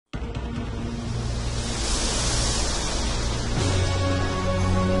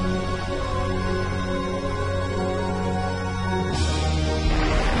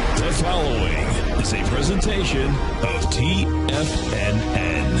is a presentation of TFNN.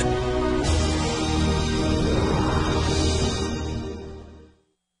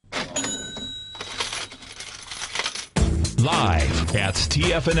 Live at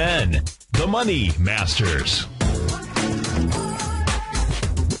TFNN, the Money Masters.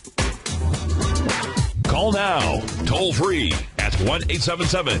 Call now, toll free at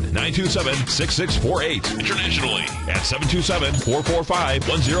 1-877-927-6648. Internationally at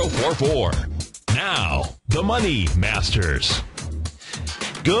 727-445-1044. Now, the Money Masters.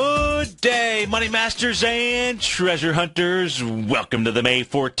 Good day, Money Masters and Treasure Hunters. Welcome to the May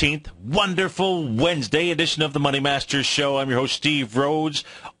 14th, wonderful Wednesday edition of the Money Masters Show. I'm your host, Steve Rhodes,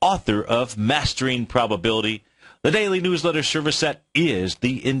 author of Mastering Probability, the daily newsletter service that is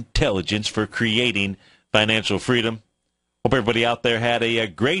the intelligence for creating financial freedom. Hope everybody out there had a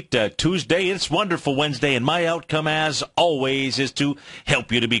great Tuesday. It's wonderful Wednesday, and my outcome, as always, is to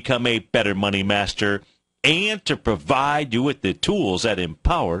help you to become a better money master and to provide you with the tools that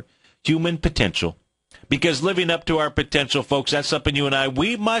empower human potential. Because living up to our potential, folks, that's something you and I,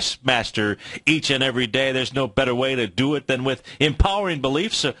 we must master each and every day. There's no better way to do it than with empowering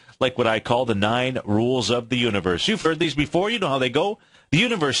beliefs, like what I call the 9 rules of the universe. You've heard these before. You know how they go. The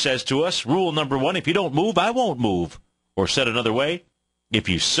universe says to us, rule number 1, if you don't move, I won't move. Or said another way, if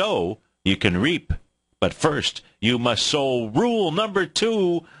you sow, you can reap. But first, you must sow. Rule number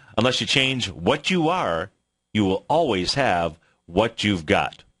 2, unless you change what you are, you will always have what you've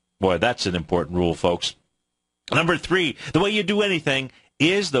got. Boy, that's an important rule, folks. Number 3, the way you do anything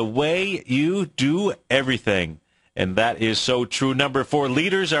is the way you do everything. And that is so true. Number 4,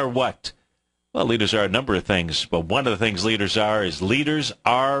 leaders are what? Well, leaders are a number of things, but one of the things leaders are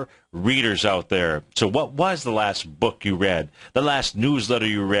readers out there. So what was the last book you read, the last newsletter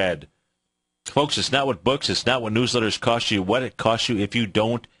you read? Folks, it's not what books, it's not what newsletters cost you, what it costs you if you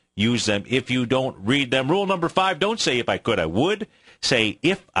don't use them, if you don't read them. Rule number 5, don't say if I could, I would. Say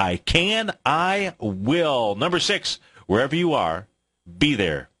if I can, I will. Number 6, wherever you are, be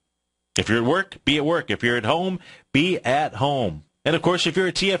there. If you're at work, be at work. If you're at home, be at home. And, of course, if you're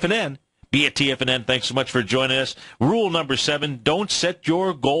at TFNN, be at TFNN. Thanks so much for joining us. Rule number 7, don't set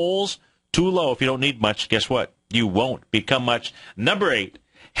your goals too low. If you don't need much, guess what? You won't become much. Number 8,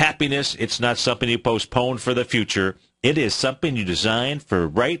 happiness, it's not something you postpone for the future. It is something you design for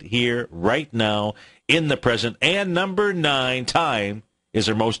right here, right now, in the present. And number 9, time is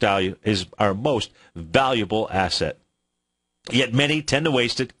our most valuable asset. Yet many tend to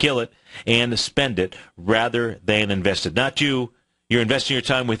waste it, kill it, and spend it rather than invest it. Not you. You're investing your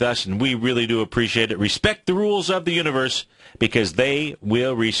time with us, and we really do appreciate it. Respect the rules of the universe, because they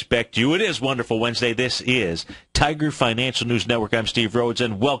will respect you. It is Wonderful Wednesday. This is Tiger Financial News Network. I'm Steve Rhodes,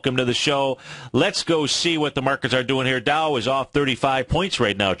 and welcome to the show. Let's go see what the markets are doing here. Dow is off 35 points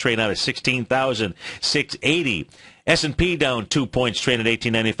right now, trading out at 16,680. S&P down 2 points, trading at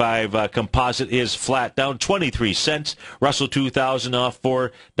 1895. Composite is flat, down 23 cents. Russell 2000 off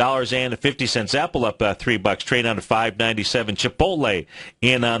 $4.50. Apple up $3, trading on to $5.97. Chipotle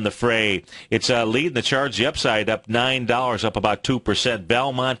in on the fray. It's leading the charge. The upside up $9, up about 2%.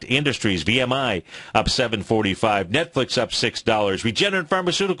 Valmont Industries VMI up $7.45. Netflix up $6. Regenerate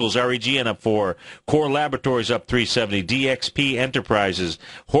Pharmaceuticals REGN up 4. Core Laboratories up $3.70. DXP Enterprises,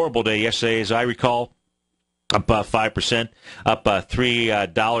 horrible day yesterday, as I recall. Up 5%, up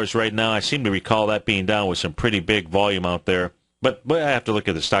 $3 right now. I seem to recall that being down with some pretty big volume out there. But I have to look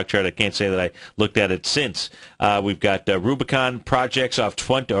at the stock chart. I can't say that I looked at it since. We've got Rubicon Projects up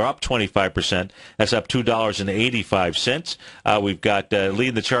 25%. That's up $2.85. We've got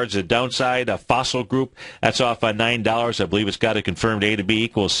leading the charge to the downside, Fossil Group. That's off $9. I believe it's got a confirmed A to B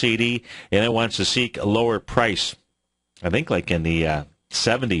equals CD, and it wants to seek a lower price. I think like in the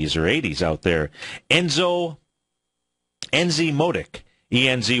 70s or 80s out there. Enzymodic,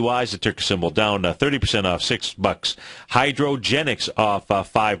 ENZY is the ticker symbol, down 30% off $6. Hydrogenics off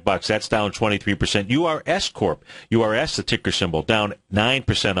 $5. That's down 23%. URS Corp, URS the ticker symbol, down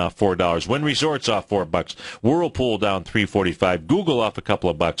 9% off $4. Wynn Resorts off $4. Whirlpool down $3.45. Google off a couple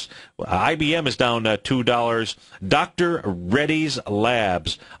of bucks. IBM is down $2. Dr. Reddy's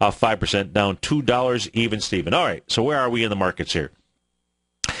Labs off 5%, down $2 even Steven. All right, so where are we in the markets here?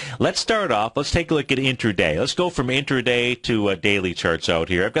 Let's start off. Let's take a look at intraday. Let's go from intraday to daily charts out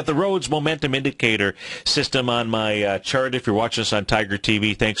here. I've got the Rhodes Momentum Indicator system on my chart. If you're watching us on Tiger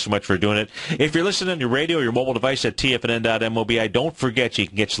TV, thanks so much for doing it. If you're listening on your radio or your mobile device at TFNN.mobi, don't forget you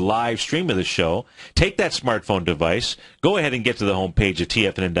can get live stream of the show. Take that smartphone device, go ahead and get to the homepage at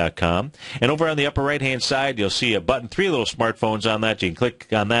TFNN.com. And over on the upper right-hand side, you'll see a button, 3 little smartphones on that. You can click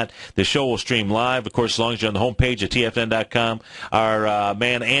on that. The show will stream live. Of course, as long as you're on the homepage at TFNN.com, our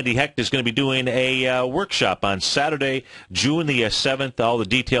man Andy Hecht is going to be doing a workshop on Saturday, June the 7th. All the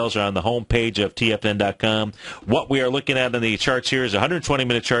details are on the homepage of TFNN.com. What we are looking at in the charts here is a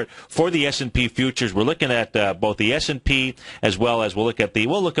 120-minute chart for the S&P futures. We're looking at both the S&P as well as we'll look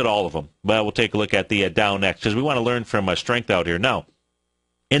at all of them. Well, we'll take a look at the Dow next because we want to learn from strength out here. Now,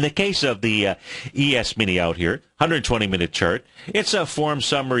 in the case of the ES Mini out here, 120-minute chart, it's formed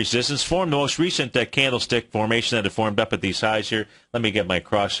some resistance, formed the most recent candlestick formation that had formed up at these highs here. Let me get my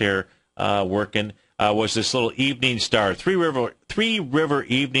crosshair working. Was this little evening star, three river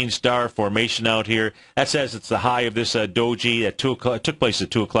evening star formation out here. That says it's the high of this doji at 2 o'clock. It took place at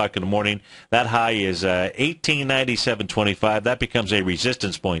 2 o'clock in the morning. That high is 1897.25. That becomes a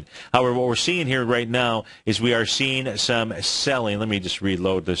resistance point. However, what we're seeing here right now is we are seeing some selling. Let me just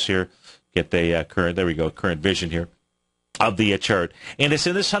reload this here. Get the current. There we go. Current vision here of the chart. And it's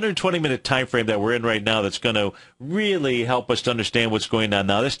in this 120-minute time frame that we're in right now that's going to really help us to understand what's going on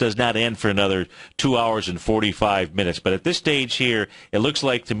now. This does not end for another 2 hours and 45 minutes. But at this stage here, it looks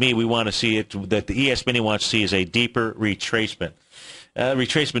like to me we want to see it, that the ES Mini wants to see is a deeper retracement.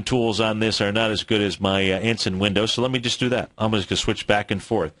 Retracement tools on this are not as good as my Ensign window, so let me just do that. I'm just going to switch back and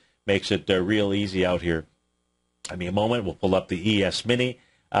forth. Makes it real easy out here. Give me a moment. We'll pull up the ES Mini.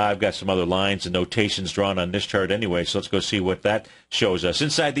 I've got some other lines and notations drawn on this chart anyway, so let's go see what that shows us.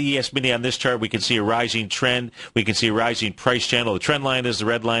 Inside the ES Mini on this chart, we can see a rising trend. We can see a rising price channel. The trend line is the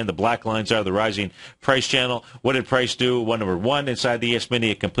red line. The black lines are the rising price channel. What did price do? Number one, inside the ES Mini,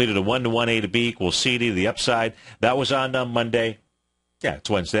 it completed a 1-to-1 A to B equals C to the upside. That was on Monday. Yeah,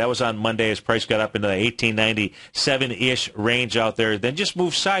 it's Wednesday. That was on Monday as price got up into the 1897-ish range out there. Then just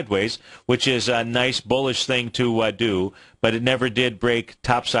moved sideways, which is a nice bullish thing to do, but it never did break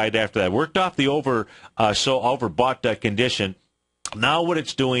topside after that. Worked off the overbought condition. Now what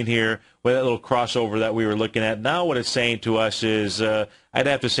it's doing here with that little crossover that we were looking at, now what it's saying to us is, I'd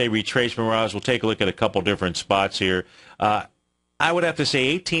have to say retracement wise. We'll take a look at a couple different spots here. I would have to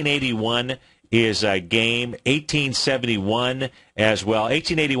say 1881 is a game, 1871 as well.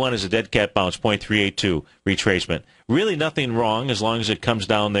 1881 is a dead cat bounce, 0.382 retracement. Really nothing wrong as long as it comes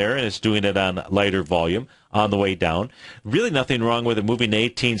down there and it's doing it on lighter volume on the way down. Really nothing wrong with it moving to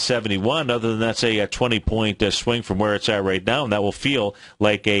 1871 other than that's a 20-point swing from where it's at right now, and that will feel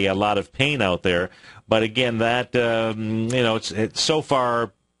like a lot of pain out there. But again, that it's so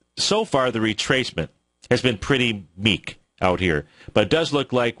far the retracement has been pretty meek out here. But it does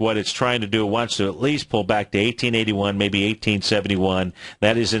look like what it's trying to do, it wants to at least pull back to 1881, maybe 1871.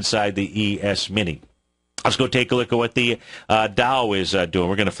 That is inside the ES Mini. Let's go take a look at what the Dow is doing.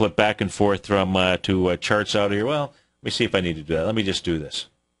 We're going to flip back and forth from to charts out here. Well, let me see if I need to do that. Let me just do this.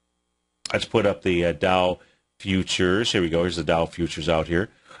 Let's put up the Dow futures. Here we go. Here's the Dow futures out here.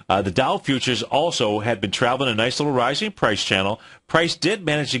 The Dow futures also had been traveling a nice little rising price channel. Price did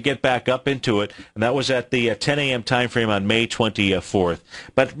manage to get back up into it, and that was at the 10 a.m. time frame on May 24th.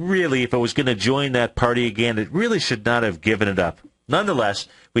 But really, if it was going to join that party again, it really should not have given it up. Nonetheless,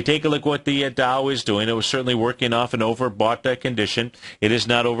 we take a look at what the Dow is doing. It was certainly working off an overbought condition. It is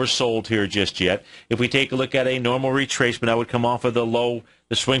not oversold here just yet. If we take a look at a normal retracement, I would come off of the low,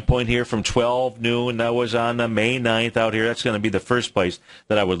 the swing point here from 12 noon. That was on May 9th out here. That's going to be the first place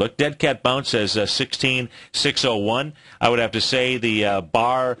that I would look. Dead cat bounce says 16,601. I would have to say the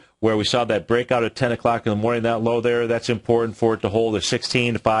bar where we saw that breakout at 10 o'clock in the morning, that low there, that's important for it to hold a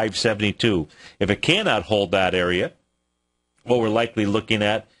 16,572. If it cannot hold that area, what we're likely looking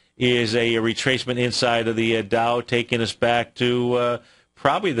at is a retracement inside of the Dow, taking us back to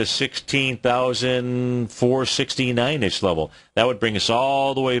probably the 16,469-ish level. That would bring us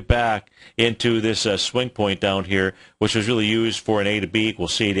all the way back into this swing point down here, which was really used for an A to B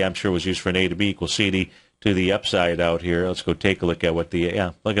equals CD. I'm sure it was used for an A to B equals CD to the upside out here. Let's go take a look at what the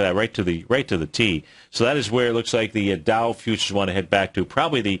look at that right to the T. So that is where it looks like the Dow futures want to head back to,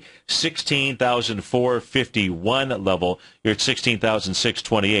 probably the 16,451 level. You're at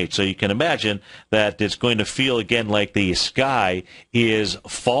 16,628. So you can imagine that it's going to feel again like the sky is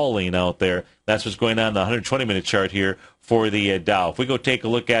falling out there. That's what's going on in the 120-minute chart here for the Dow. If we go take a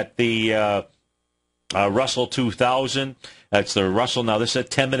look at the Russell 2000, that's the Russell. Now this is a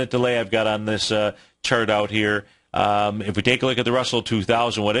 10-minute delay I've got on this chart out here. If we take a look at the Russell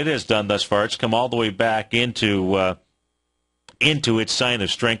 2000, what it has done thus far, it's come all the way back into its sign of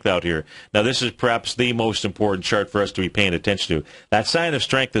strength out here. Now, this is perhaps the most important chart for us to be paying attention to. That sign of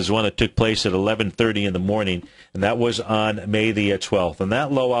strength is one that took place at 11:30 in the morning, and that was on May the 12th. And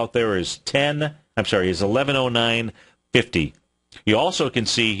that low out there is 1109. 50. You also can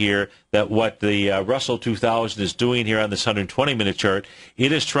see here that what the Russell 2000 is doing here on this 120-minute chart,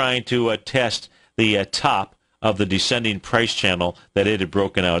 it is trying to test the top of the descending price channel that it had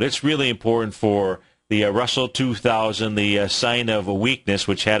broken out. It's really important for the Russell 2000, the sign of a weakness,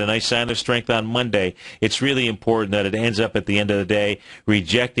 which had a nice sign of strength on Monday. It's really important that it ends up at the end of the day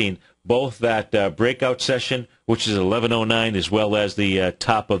rejecting both that breakout session, which is 1109, as well as the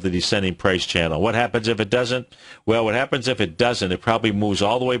top of the descending price channel. What happens if it doesn't? Well, what happens if it doesn't? It probably moves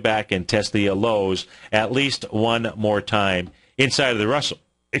all the way back and tests the lows at least one more time inside of the Russell.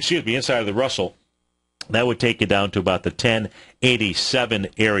 Inside of the Russell. That would take it down to about the 1087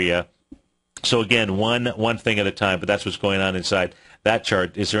 area. So again, one thing at a time, but that's what's going on inside that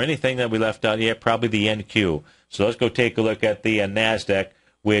chart. Is there anything that we left out? Yeah, probably the NQ. So let's go take a look at the NASDAQ,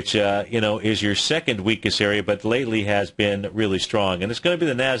 which is your second weakest area, but lately has been really strong. And it's going to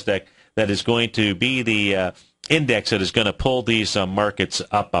be the NASDAQ that is going to be the index that is going to pull these markets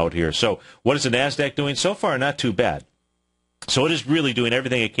up out here. So what is the NASDAQ doing? So far, not too bad. So it is really doing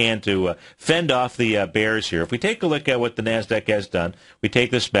everything it can to fend off the bears here. If we take a look at what the NASDAQ has done, we take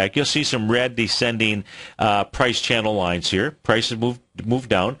this back, you'll see some red descending price channel lines here. Prices moved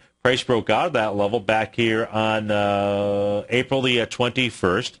down. Price broke out of that level back here on April the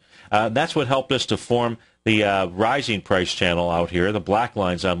 21st. That's what helped us to form the rising price channel out here, the black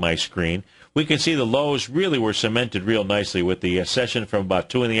lines on my screen. We can see the lows really were cemented real nicely with the session from about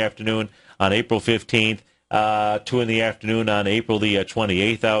 2 in the afternoon on April 15th. 2 in the afternoon on April the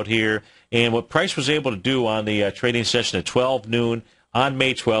 28th out here. And what price was able to do on the trading session at 12 noon on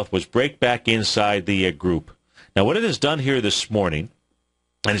May 12th was break back inside the group. Now, what it has done here this morning,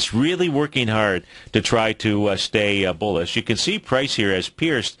 and it's really working hard to try to stay bullish. You can see price here has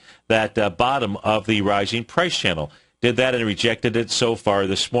pierced that bottom of the rising price channel. Did that and rejected it so far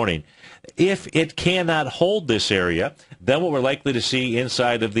this morning. If it cannot hold this area, then what we're likely to see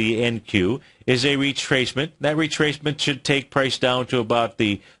inside of the NQ is a retracement. That retracement should take price down to about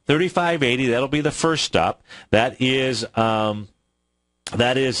the 35.80. That'll be the first stop. That is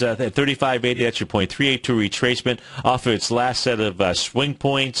 35.80. That's your point 382 retracement off of its last set of swing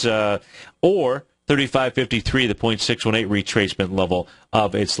points, or 35.53, the 0.618 retracement level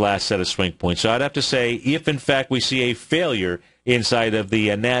of its last set of swing points. So I'd have to say, if in fact we see a failure inside of the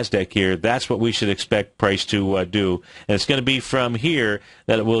NASDAQ here, that's what we should expect price to do. And it's going to be from here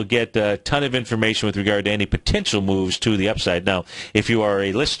that it will get a ton of information with regard to any potential moves to the upside. Now, if you are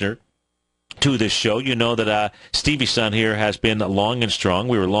a listener to this show, you know that Stevie's son here has been long and strong.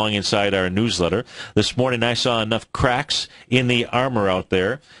 We were long inside our newsletter. This morning I saw enough cracks in the armor out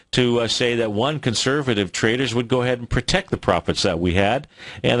there to say that one, conservative traders would go ahead and protect the profits that we had.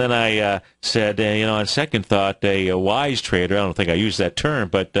 And then I said, on second thought, a wise trader, I don't think I used that term,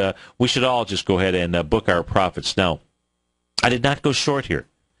 but we should all just go ahead and book our profits. Now, I did not go short here.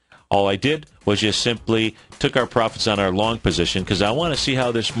 All I did was just simply took our profits on our long position because I want to see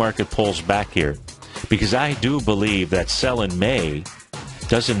how this market pulls back here. Because I do believe that sell in May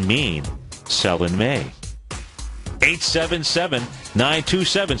doesn't mean sell in May.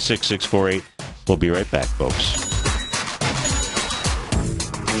 877-927-6648. We'll be right back, folks.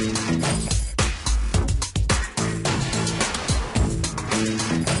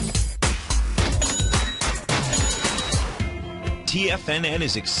 TFNN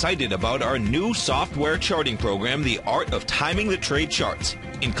is excited about our new software charting program, The Art of Timing the Trade Charts.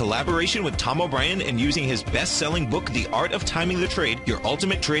 In collaboration with Tom O'Brien and using his best-selling book, The Art of Timing the Trade, Your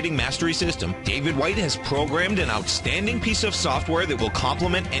Ultimate Trading Mastery System, David White has programmed an outstanding piece of software that will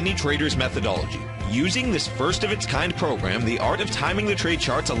complement any trader's methodology. Using this first-of-its-kind program, The Art of Timing the Trade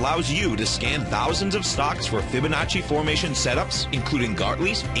Charts allows you to scan thousands of stocks for Fibonacci formation setups, including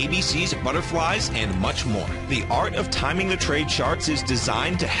Gartley's, ABC's, butterflies, and much more. The Art of Timing the Trade Charts is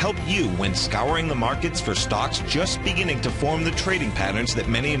designed to help you when scouring the markets for stocks just beginning to form the trading patterns that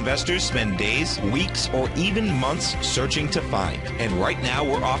many investors spend days, weeks, or even months searching to find. And right now,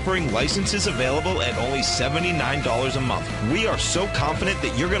 we're offering licenses available at only $79 a month. We are so confident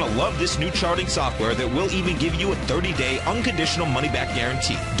that you're going to love this new charting software that will even give you a 30-day unconditional money-back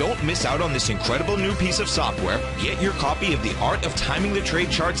guarantee. Don't miss out on this incredible new piece of software. Get your copy of The Art of Timing the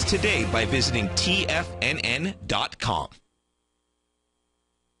Trade Charts today by visiting TFNN.com.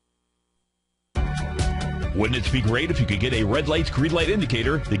 Wouldn't it be great if you could get a red light, green light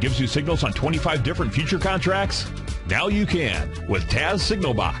indicator that gives you signals on 25 different future contracts? Now you can with Taz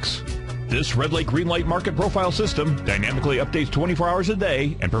Signal Box. This red light, green light market profile system dynamically updates 24 hours a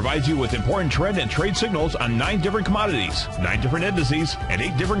day and provides you with important trend and trade signals on 9 different commodities, 9 different indices, and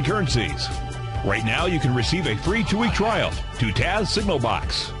 8 different currencies. Right now, you can receive a free 2-week trial to Taz Signal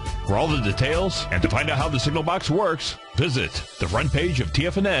Box. For all the details and to find out how the Signal Box works, Visit the front page of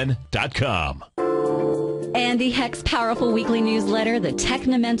TFNN.com. Andy Heck's powerful weekly newsletter, the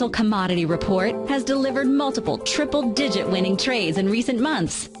Technomental Commodity Report, has delivered multiple triple-digit winning trades in recent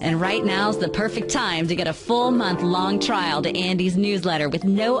months. And right now's the perfect time to get a full month-long trial to Andy's newsletter with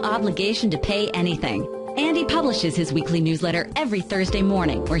no obligation to pay anything. Andy publishes his weekly newsletter every Thursday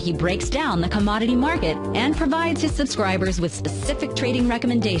morning, where he breaks down the commodity market and provides his subscribers with specific trading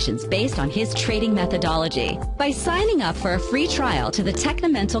recommendations based on his trading methodology. By signing up for a free trial to the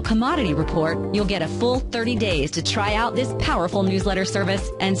Technomental Commodity Report, you'll get a full 30 days to try out this powerful newsletter service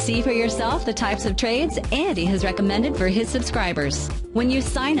and see for yourself the types of trades Andy has recommended for his subscribers. When you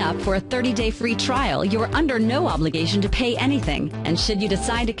sign up for a 30-day free trial, you're under no obligation to pay anything. And should you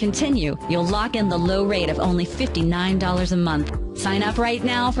decide to continue, you'll lock in the low rate of only $59 a month. Sign up right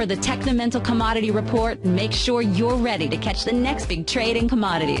now for the Technomental Commodity Report and make sure you're ready to catch the next big trade in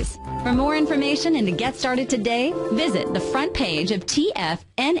commodities. For more information and to get started today, visit the front page of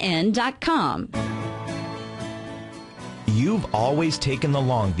TFNN.com. You've always taken the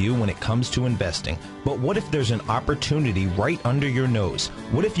long view when it comes to investing, but what if there's an opportunity right under your nose?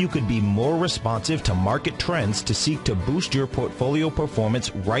 What if you could be more responsive to market trends to seek to boost your portfolio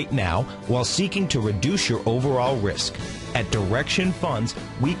performance right now while seeking to reduce your overall risk? At Direction Funds,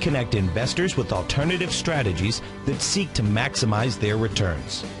 we connect investors with alternative strategies that seek to maximize their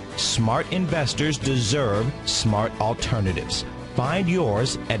returns. Smart investors deserve smart alternatives. Find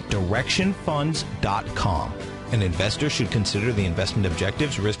yours at directionfunds.com. An investor should consider the investment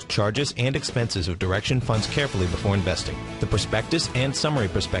objectives, risk charges, and expenses of Direction Funds carefully before investing. The prospectus and summary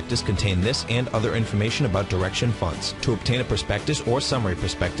prospectus contain this and other information about Direction Funds. To obtain a prospectus or summary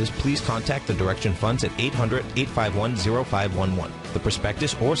prospectus, please contact the Direction Funds at 800-851-0511. The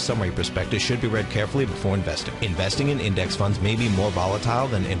prospectus or summary prospectus should be read carefully before investing. Investing in index funds may be more volatile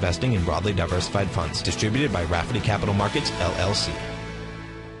than investing in broadly diversified funds. Distributed by Rafferty Capital Markets, LLC.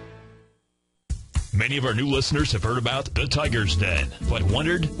 Many of our new listeners have heard about the Tiger's Den, but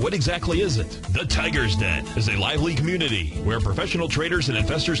wondered, what exactly is it? The Tiger's Den is a lively community where professional traders and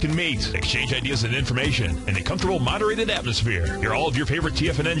investors can meet, exchange ideas and information in a comfortable, moderated atmosphere. Hear all of your favorite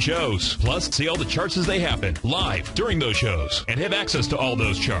TFNN shows, plus see all the charts as they happen live during those shows, and have access to all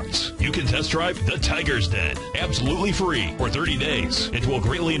those charts. You can test drive the Tiger's Den absolutely free for 30 days. It will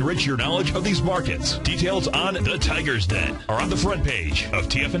greatly enrich your knowledge of these markets. Details on the Tiger's Den are on the front page of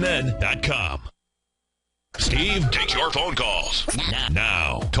TFNN.com. Steve takes your phone calls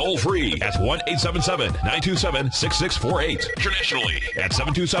now. Toll free at 1-877-927-6648. Internationally at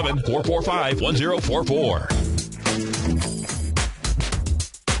 727-445-1044.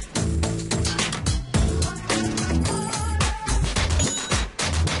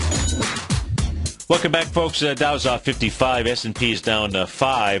 Welcome back, folks. Dow's off 55. S&P is down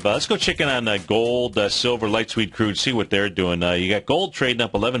 5. Let's go check in on gold, silver, light sweet crude, see what they're doing. You got gold trading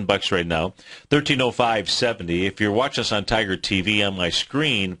up $11 right now, 1305.70. If you're watching us on Tiger TV on my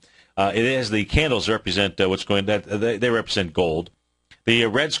screen, it has the candles represent what's going. They represent gold. The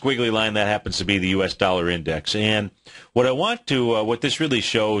red squiggly line, that happens to be the U.S. dollar index. And what I want to, what this really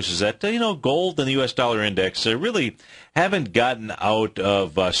shows is that, gold and the U.S. dollar index really haven't gotten out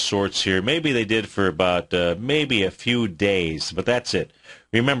of sorts here. Maybe they did for about maybe a few days, but that's it.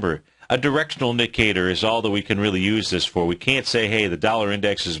 Remember, a directional indicator is all that we can really use this for. We can't say, hey, the dollar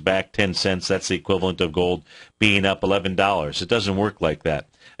index is back 10 cents. That's the equivalent of gold being up $11. It doesn't work like that.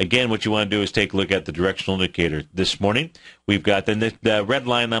 Again, what you want to do is take a look at the directional indicator. This morning, we've got the red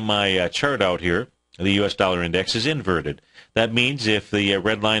line on my chart out here. The U.S. dollar index is inverted. That means if the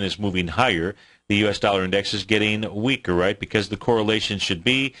red line is moving higher, the U.S. dollar index is getting weaker, right? Because the correlation should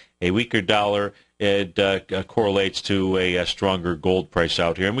be a weaker dollar. It correlates to a stronger gold price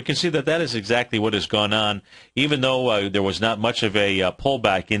out here. And we can see that that is exactly what has gone on, even though there was not much of a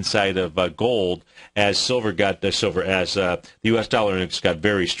pullback inside of gold as silver got as the U.S. dollar index got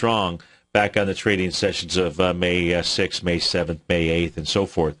very strong back on the trading sessions of May 6th, May 7th, May 8th, and so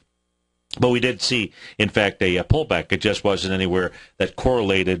forth. But we did see, in fact, a pullback. It just wasn't anywhere that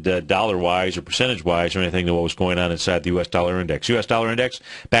correlated dollar-wise or percentage-wise or anything to what was going on inside the U.S. dollar index. U.S. dollar index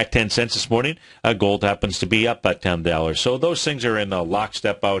back 10 cents this morning. Gold happens to be up about $10. So those things are in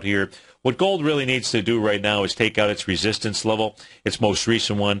lockstep out here. What gold really needs to do right now is take out its resistance level, its most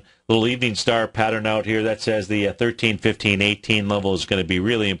recent one. Little evening star pattern out here that says the 13, 15, 18 level is going to be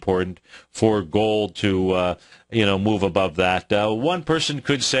really important for gold to move above that. One person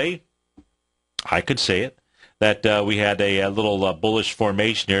could say, I could say it, that we had a little bullish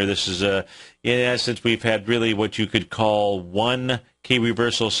formation here. This is, in essence, we've had really what you could call one key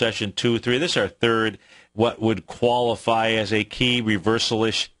reversal, session 2, 3. This is our third what would qualify as a key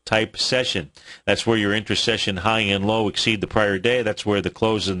reversal-ish type session. That's where your inter-session high and low exceed the prior day. That's where the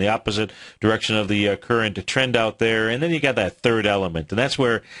close is in the opposite direction of the current trend out there. And then you got that third element, and that's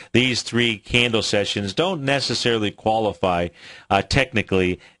where these three candle sessions don't necessarily qualify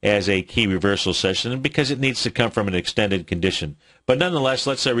technically as a key reversal session because it needs to come from an extended condition. But nonetheless,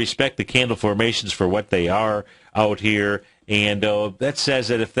 let's respect the candle formations for what they are out here. And that says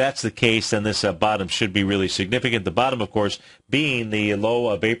that if that's the case, then this bottom should be really significant. The bottom, of course, being the low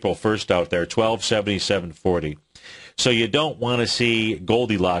of April 1st out there, 1277.40. So you don't want to see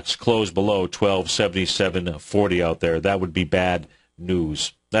Goldilocks close below 1277.40 out there. That would be bad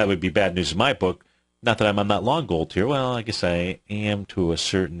news. That would be bad news in my book. Not that I'm not long gold here. Well, I guess I am to a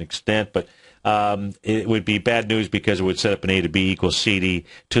certain extent, but it would be bad news because it would set up an A to B equals CD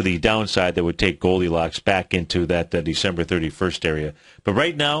to the downside that would take Goldilocks back into that December 31st area. But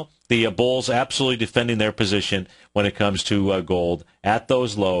right now, the bulls absolutely defending their position when it comes to gold at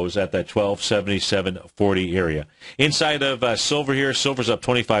those lows at that 1277.40 area. Inside of silver here, silver's up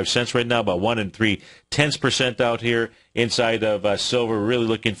 25 cents right now, about 1 3/10% out here. Inside of silver, really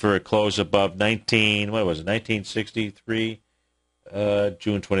looking for a close above 1963.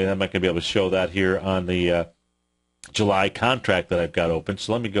 June 20th. I'm not going to be able to show that here on the July contract that I've got open.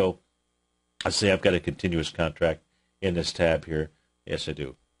 So let me go. Let's see, I've got a continuous contract in this tab here. Yes, I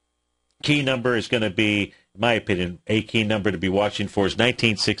do. Key number is going to be, in my opinion, a key number to be watching for is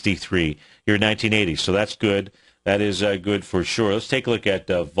 1963. You're 1980, so that's good. That is good for sure. Let's take a look at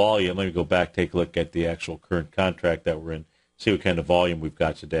volume. Let me go back, take a look at the actual current contract that we're in, see what kind of volume we've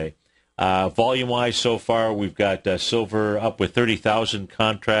got today. Volume-wise, so far, we've got silver up with 30,000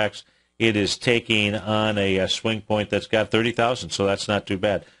 contracts. It is taking on a swing point that's got 30,000, so that's not too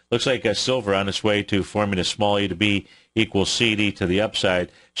bad. Looks like silver on its way to forming a small A to B equals CD to the upside.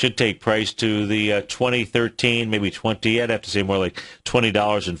 Should take price to the 2013, maybe 20. I'd have to say more like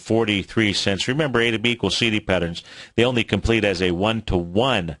 $20.43. Remember, A to B equals CD patterns. They only complete as a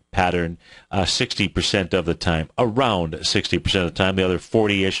 1-to-1 pattern 60% of the time, around 60% of the time. The other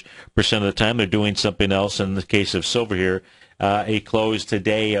 40-ish% of the time, they're doing something else. In the case of silver here, a close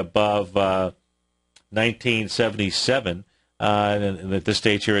today above 1977. And at this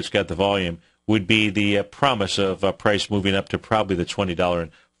stage here, it's got the volume, would be the promise of price moving up to probably the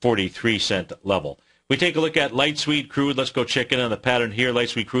 $20.43 level. We take a look at light sweet crude. Let's go check in on the pattern here. Light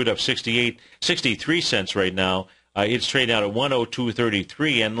sweet crude up 63 cents right now. It's trading out at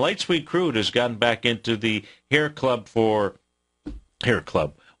 102.33, and light sweet crude has gotten back into the hair club.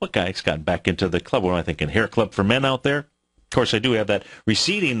 What guy's gotten back into the club? What am I thinking? Hair club for men out there? Of course, I do have that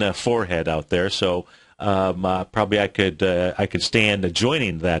receding forehead out there, so probably I could stand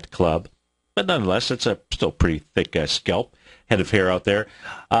joining that club. But nonetheless, it's a still pretty thick scalp, head of hair out there.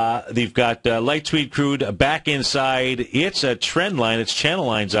 They've got light sweet crude back inside. It's a trend line. It's channel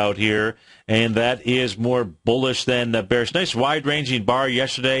lines out here, and that is more bullish than bearish. Nice wide-ranging bar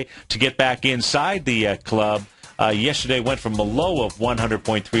yesterday to get back inside the club. Yesterday went from a low of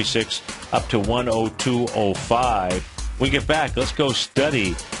 100.36 up to 102.05. When we get back, let's go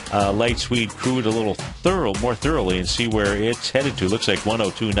study light sweet crude a little more thoroughly and see where it's headed to. Looks like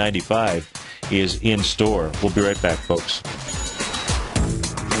 102.95 is in store. We'll be right back, folks.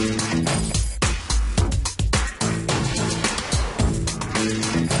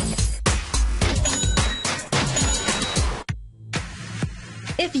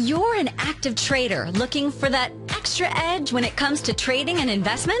 If you're an active trader looking for that extra edge when it comes to trading and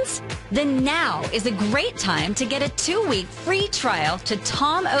investments, then now is a great time to get a 2-week free trial to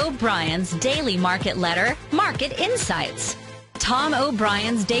Tom O'Brien's daily market letter, Market Insights. Tom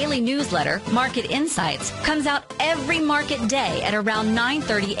O'Brien's daily newsletter, Market Insights, comes out every market day at around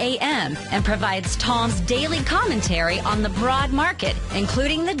 9:30 a.m. and provides Tom's daily commentary on the broad market,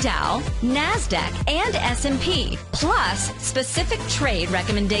 including the Dow, NASDAQ, and S&P, plus specific trade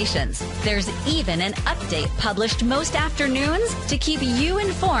recommendations. There's even an update published most afternoons to keep you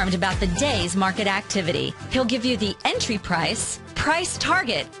informed about the day's market activity. He'll give you the entry price, price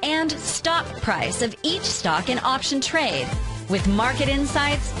target, and stop price of each stock and option trade. With Market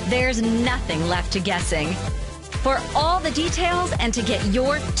Insights, there's nothing left to guessing. For all the details and to get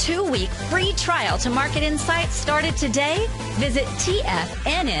your 2-week free trial to Market Insights started today, visit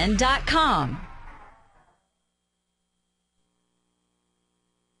TFNN.com.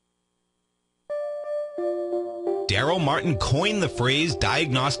 Daryl Martin coined the phrase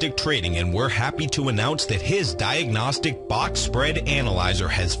diagnostic trading, and we're happy to announce that his diagnostic box spread analyzer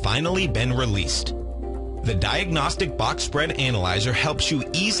has finally been released. The Diagnostic Box Spread Analyzer helps you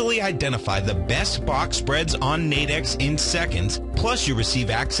easily identify the best box spreads on Nadex in seconds, plus you receive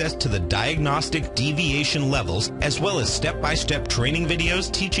access to the diagnostic deviation levels, as well as step-by-step training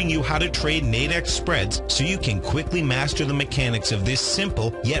videos teaching you how to trade Nadex spreads so you can quickly master the mechanics of this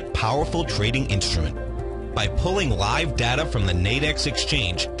simple yet powerful trading instrument. By pulling live data from the Nadex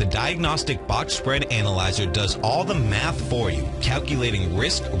exchange, the Diagnostic Box Spread Analyzer does all the math for you, calculating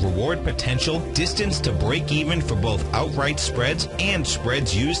risk, reward potential, distance to break even for both outright spreads and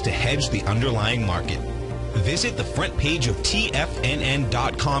spreads used to hedge the underlying market. Visit the front page of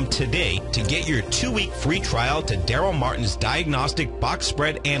TFNN.com today to get your 2-week free trial to Daryl Martin's Diagnostic Box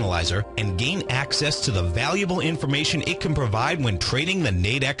Spread Analyzer and gain access to the valuable information it can provide when trading the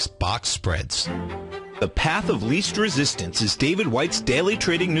Nadex box spreads. The Path of Least Resistance is David White's daily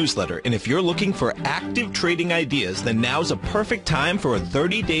trading newsletter, and if you're looking for active trading ideas, then now's a perfect time for a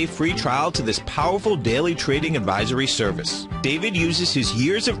 30-day free trial to this powerful daily trading advisory service. David uses his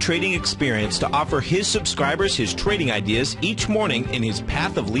years of trading experience to offer his subscribers his trading ideas each morning in his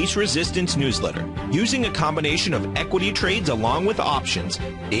Path of Least Resistance newsletter. Using a combination of equity trades along with options,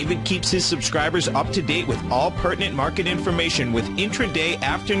 David keeps his subscribers up to date with all pertinent market information with intraday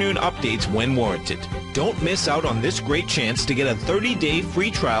afternoon updates when warranted. Don't miss out on this great chance to get a 30-day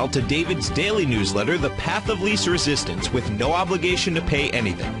free trial to David's daily newsletter, The Path of Least Resistance, with no obligation to pay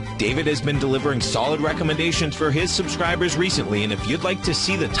anything. David has been delivering solid recommendations for his subscribers recently, and if you'd like to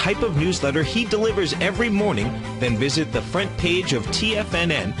see the type of newsletter he delivers every morning, then visit the front page of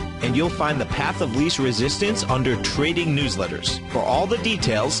TFNN, and you'll find The Path of Least Resistance under Trading Newsletters. For all the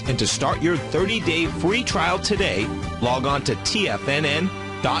details and to start your 30-day free trial today, log on to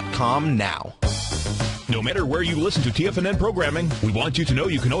TFNN.com now. No matter where you listen to TFNN programming, we want you to know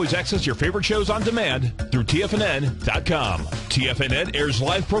you can always access your favorite shows on demand through TFNN.com. TFNN airs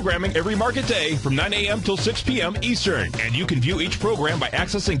live programming every market day from 9 a.m. till 6 p.m. Eastern, and you can view each program by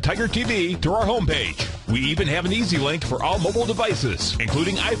accessing Tiger TV through our homepage. We even have an easy link for all mobile devices,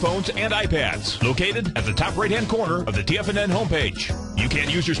 including iPhones and iPads, located at the top right-hand corner of the TFNN homepage. You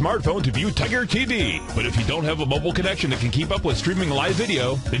can't use your smartphone to view Tiger TV, but if you don't have a mobile connection that can keep up with streaming live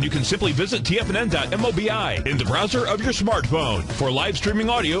video, then you can simply visit TFNN.mobi in the browser of your smartphone for live streaming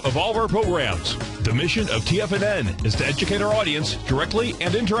audio of all of our programs. The mission of TFNN is to educate our audience directly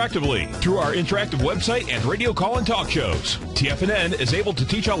and interactively through our interactive website and radio call and talk shows. TFNN is able to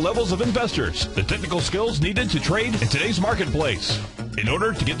teach all levels of investors the technical skills needed to trade in today's marketplace. In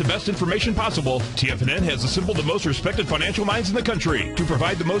order to get the best information possible, TFNN has assembled the most respected financial minds in the country to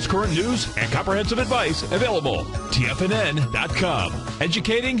provide the most current news and comprehensive advice available. TFNN.com,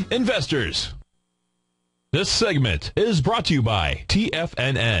 educating investors. This segment is brought to you by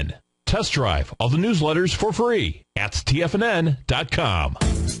TFNN. Test drive all the newsletters for free at TFNN.com.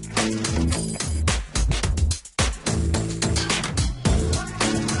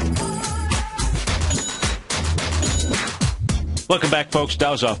 Welcome back, folks.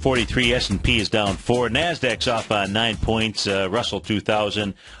 Dow's off 43, S&P is down 4, NASDAQ's off 9 points, Russell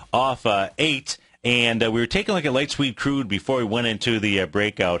 2000 off 8. And we were taking a look at light sweet crude before we went into the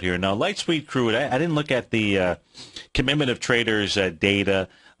breakout here. Now, light sweet crude, I didn't look at the commitment of traders data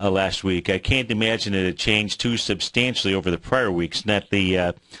last week. I can't imagine it had changed too substantially over the prior weeks. And that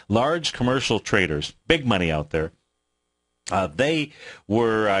the large commercial traders, big money out there, they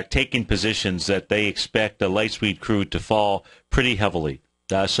were taking positions that they expect light sweet crude to fall pretty heavily.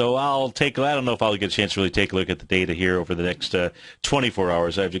 So I don't know if I'll get a chance to really take a look at the data here over the next 24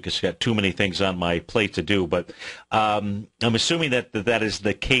 hours. I've just got too many things on my plate to do. But I'm assuming that is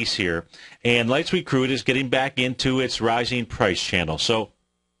the case here. And light sweet crude is getting back into its rising price channel. So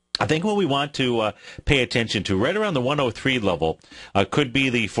I think what we want to pay attention to, right around the 103 level, could be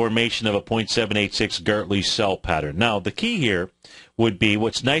the formation of a 0.786 Gartley sell pattern. Now, the key here would be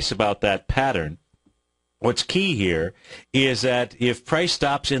what's nice about that pattern. What's key here is that if price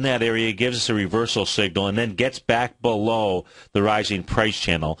stops in that area, gives us a reversal signal, and then gets back below the rising price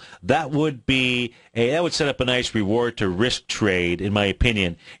channel, that would set up a nice reward to risk trade, in my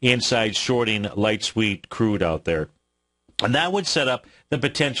opinion, inside shorting light sweet crude out there. And that would set up the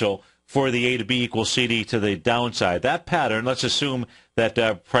potential for the A to B equals CD to the downside. That pattern, let's assume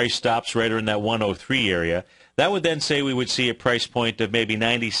that price stops right around that 103 area. That would then say we would see a price point of maybe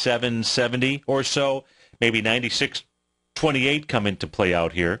 97.70 or so. Maybe 96.28 come into play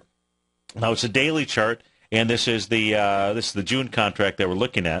out here. Now it's a daily chart, and this is the June contract that we're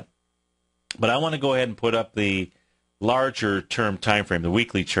looking at. But I want to go ahead and put up the larger term time frame, the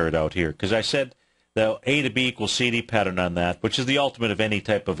weekly chart out here, because I said the A to B equals CD pattern on that, which is the ultimate of any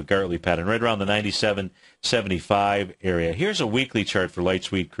type of a Gartley pattern, right around the 97.75 area. Here's a weekly chart for light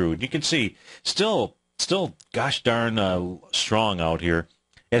sweet crude. You can see still still gosh darn strong out here.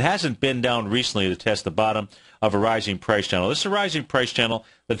 It hasn't been down recently to test the bottom of a rising price channel. This is a rising price channel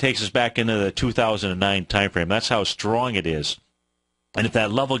that takes us back into the 2009 timeframe. That's how strong it is. And if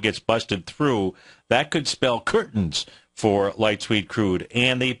that level gets busted through, that could spell curtains for light sweet crude.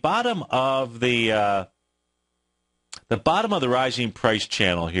 And the bottom of the rising price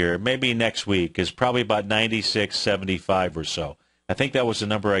channel here, maybe next week, is probably about 96.75 or so. I think that was the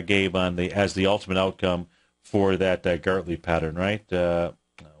number I gave on as the ultimate outcome for that Gartley pattern, right?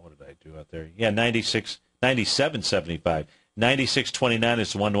 What did I do out there? Yeah, 97.75. 96.29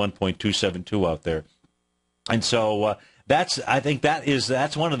 is 1.272 out there. And so I think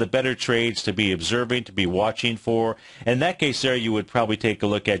that's one of the better trades to be observing, to be watching for. In that case there, you would probably take a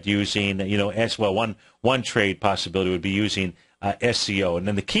look at using, one trade possibility would be using SCO. And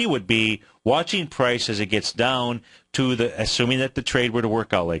then the key would be watching price as it gets down to assuming that the trade were to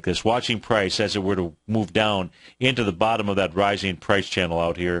work out like this, watching price as it were to move down into the bottom of that rising price channel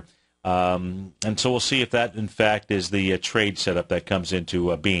out here. And so we'll see if that, in fact, is the trade setup that comes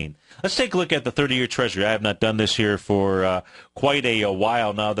into being. Let's take a look at the 30-year Treasury. I have not done this here for quite a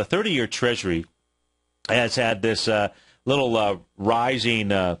while now. The 30-year Treasury has had this little rising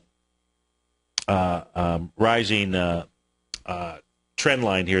trend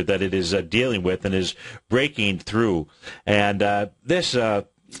line here that it is dealing with and is breaking through. And this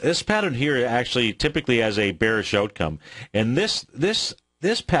pattern here actually typically has a bearish outcome. And this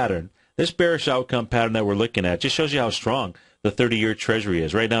pattern, this bearish outcome pattern that we're looking at, just shows you how strong the 30-year Treasury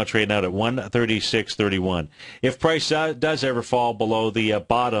is. Right now trading out at 136.31. If price does ever fall below the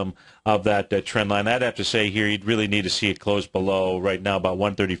bottom of that trend line, I'd have to say here you'd really need to see it close below right now about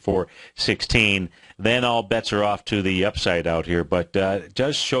 134.16. Then all bets are off to the upside out here. But it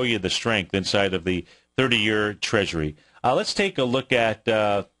does show you the strength inside of the 30-year Treasury. Let's take a look at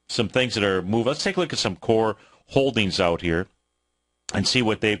some things that are moving. Let's take a look at some core holdings out here and see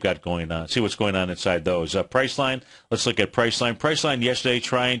what they've got going on, see what's going on inside those. Priceline, let's look at Priceline. Priceline yesterday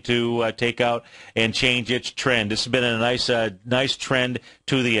trying to take out and change its trend. This has been a nice trend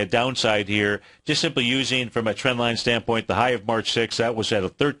to the downside here, just simply using from a trend line standpoint, the high of March 6th, that was at a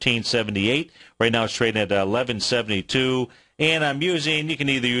 1378. Right now it's trading at 1172. And I'm using, you can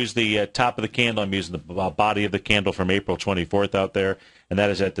either use the top of the candle, I'm using the body of the candle from April 24th out there, and that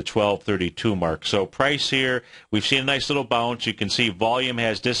is at the 1232 mark. So price here, we've seen a nice little bounce. You can see volume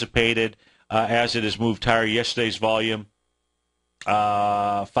has dissipated as it has moved higher. Yesterday's volume,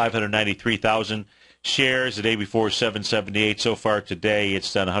 593,000 shares. The day before, 778. So far today,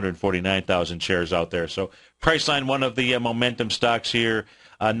 it's done 149,000 shares out there. So Priceline, one of the momentum stocks here,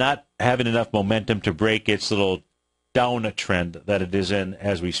 not having enough momentum to break its little down trend that it is in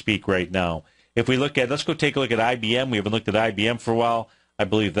as we speak right now. If we look at, let's go take a look at IBM. We haven't looked at IBM for a while. I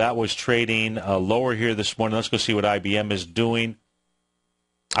believe that was trading lower here this morning. Let's go see what IBM is doing.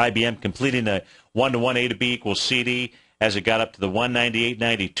 IBM completing a 1-to-1 A to B equals CD as it got up to the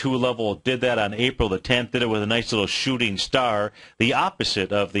 198.92 level. It did that on April the 10th. Did it with a nice little shooting star, the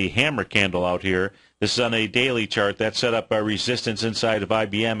opposite of the hammer candle out here. This is on a daily chart. That set up a resistance inside of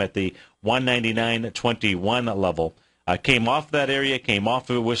IBM at the 199.21 level. Came off that area, came off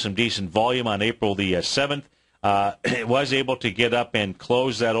of it with some decent volume on April the 7th. It was able to get up and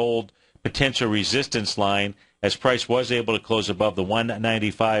close that old potential resistance line as price was able to close above the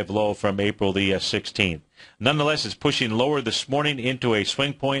 195 low from April the 16th. Nonetheless, it's pushing lower this morning into a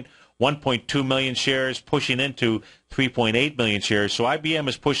swing point, 1.2 million shares, pushing into 3.8 million shares. So IBM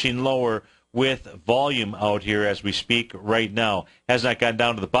is pushing lower with volume out here as we speak right now. Has not gotten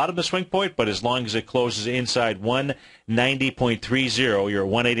down to the bottom of the swing point, but as long as it closes inside 190.30, you're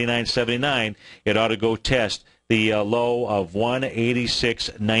at 189.79, it ought to go test the low of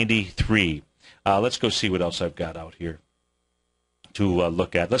 186.93. Let's go see what else I've got out here to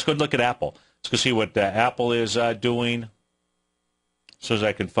look at. Let's go look at Apple. Let's go see what Apple is doing. As soon as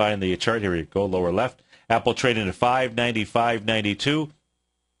I can find the chart, here we go, lower left. Apple trading at 595.92.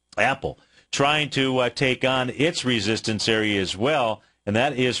 Apple trying to take on its resistance area as well, and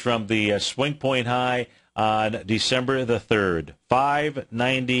that is from the swing point high on December the 3rd,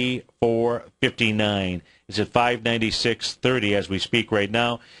 594.59. It's at 596.30 as we speak right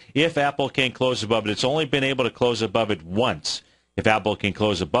now. If Apple can close above it, it's only been able to close above it once. If Apple can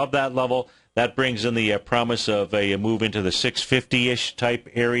close above that level, that brings in the promise of a move into the 650-ish type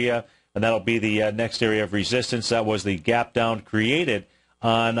area, and that'll be the next area of resistance. That was the gap down created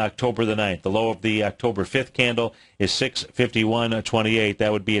on October the 9th. The low of the October 5th candle is 651.28.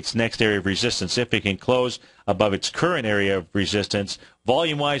 That would be its next area of resistance. If it can close above its current area of resistance,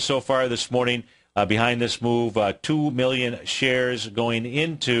 volume-wise so far this morning, behind this move, 2 million shares going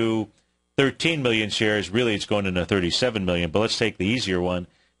into 13 million shares. Really, it's going into 37 million, but let's take the easier one,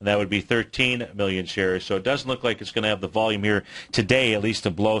 and that would be 13 million shares. So it doesn't look like it's going to have the volume here today, at least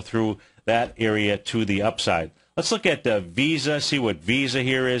to blow through that area to the upside. Let's look at Visa, see what Visa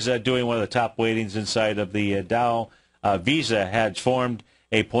here is doing, one of the top weightings inside of the Dow. Visa had formed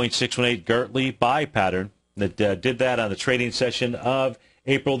a 0.618 Gartley buy pattern that did that on the trading session of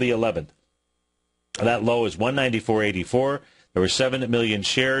April the 11th. That low is 194.84. There were 7 million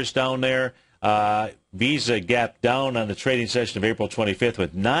shares down there. Visa gapped down on the trading session of April 25th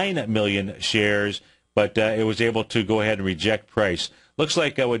with 9 million shares, but it was able to go ahead and reject price. Looks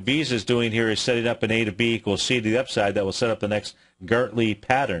like what Visa is doing here is setting up an A to B equals C to the upside that will set up the next Gartley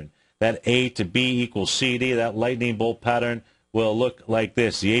pattern. That A to B equals CD, that lightning bolt pattern will look like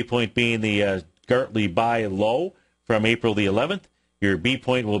this. The A point being the Gartley buy low from April the 11th. Your B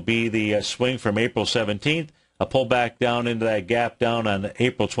point will be the swing from April 17th. A pullback down into that gap down on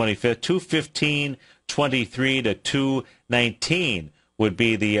April 25th. 215.23 to 219 would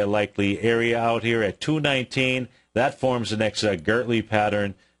be the likely area out here at 219. That forms the next Gartley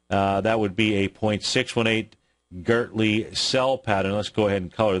pattern. That would be a 0.618 Gartley sell pattern. Let's go ahead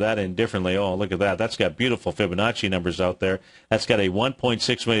and color that in differently. Oh, look at that. That's got beautiful Fibonacci numbers out there. That's got a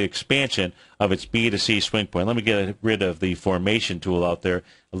 1.618 expansion of its B to C swing point. Let me get rid of the formation tool out there.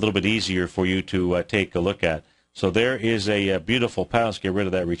 A little bit easier for you to take a look at. So there is a beautiful pattern. Let's get rid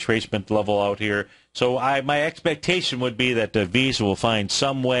of that retracement level out here. So my expectation would be that Visa will find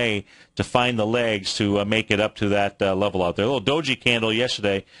some way to find the legs to make it up to that level out there. A little doji candle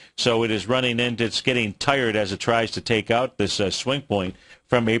yesterday, so it is running into, it's getting tired as it tries to take out this swing point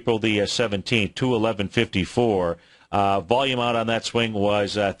from April the 17th, 211.54. Volume out on that swing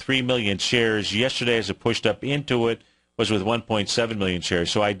was 3 million shares. Yesterday, as it pushed up into it, was with 1.7 million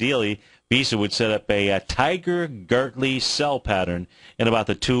shares. So ideally, Visa would set up a Tiger Gartley sell pattern in about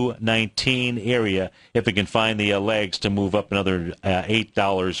the 219 area if it can find the legs to move up another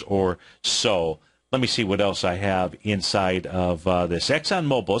 $8 or so. Let me see what else I have inside of this.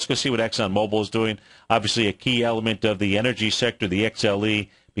 ExxonMobil. Let's go see what ExxonMobil is doing. Obviously, a key element of the energy sector, the XLE,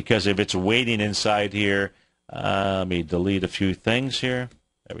 because of its weighting inside here. Let me delete a few things here.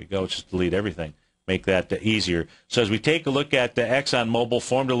 There we go. Just delete everything. Make that easier. So as we take a look at ExxonMobil,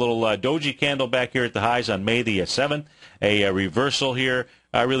 formed a little doji candle back here at the highs on May the 7th, a reversal here,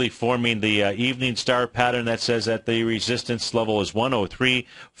 really forming the evening star pattern that says that the resistance level is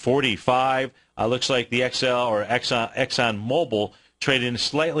 103.45. Looks like the ExxonMobil trading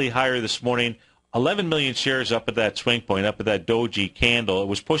slightly higher this morning. 11 million shares up at that swing point, up at that doji candle. It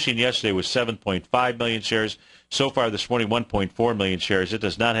was pushing yesterday with 7.5 million shares. So far this morning, 1.4 million shares. It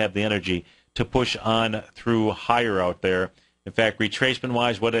does not have the energy to push on through higher out there. In fact,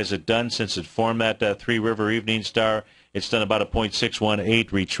 retracement-wise, what has it done since it formed that three-river evening star? It's done about a 0.618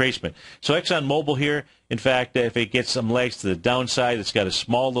 retracement. So ExxonMobil here, in fact, if it gets some legs to the downside, it's got a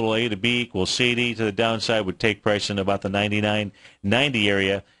small little A to B equals CD to the downside, would take price in about the 99.90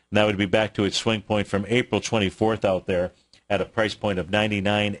 area, and that would be back to its swing point from April 24th out there at a price point of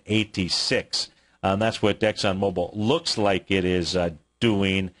 99.86. That's what ExxonMobil looks like it is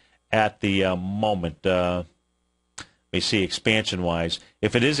doing at the moment. Let me see expansion-wise.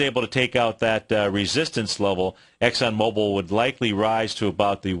 If it is able to take out that resistance level, ExxonMobil would likely rise to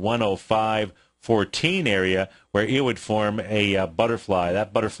about the 105.14 area where it would form a butterfly.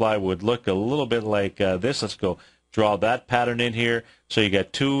 That butterfly would look a little bit like this. Let's go draw that pattern in here. So you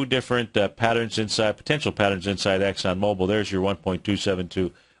got two different patterns inside, potential patterns inside ExxonMobil. There's your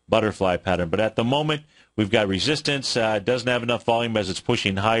 1.272 butterfly pattern. But at the moment, we've got resistance. Doesn't have enough volume as it's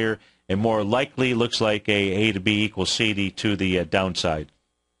pushing higher, and more likely looks like A to B equals CD to the downside.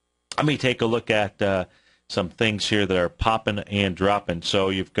 Let me take a look at some things here that are popping and dropping. So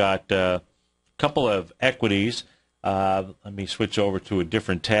you've got a couple of equities. Let me switch over to a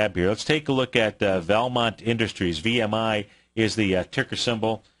different tab here. Let's take a look at Valmont Industries. VMI is the ticker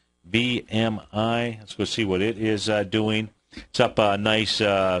symbol. VMI. Let's go see what it is doing. It's up a nice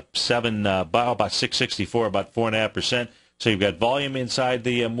about 664, about 4.5%. So you've got volume inside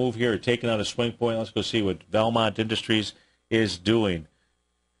the move here, taking out a swing point. Let's go see what Valmont Industries is doing.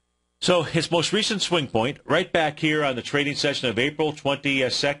 So its most recent swing point, right back here on the trading session of April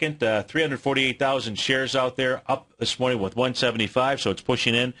 22nd, 348,000 shares out there, up this morning with 175. So it's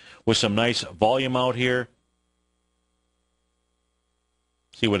pushing in with some nice volume out here.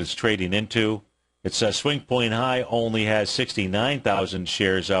 See what it's trading into. Its swing point high only has 69,000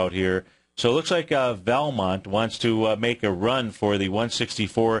 shares out here. So it looks like Valmont wants to make a run for the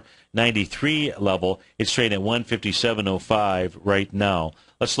 164.93 level. It's trading at 157.05 right now.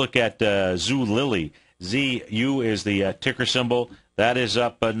 Let's look at Zulily. ZU is the ticker symbol. That is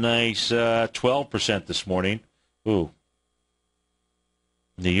up a nice 12% this morning. Ooh.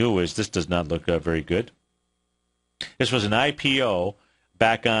 The U is, this does not look very good. This was an IPO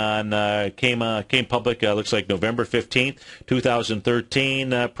back on, came public, looks like November 15th,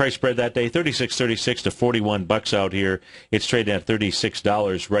 2013. Price spread that day, $36.36 to $41 out here. It's trading at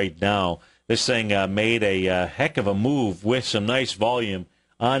 $36 right now. This thing made a heck of a move with some nice volume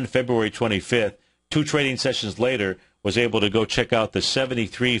on February 25th. 2 trading sessions later, was able to go check out the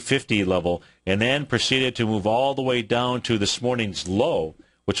 73.50 level and then proceeded to move all the way down to this morning's low,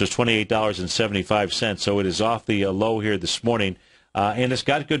 which was $28.75. So it is off the low here this morning. And it's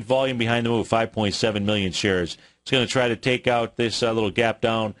got good volume behind the move, 5.7 million shares. It's going to try to take out this little gap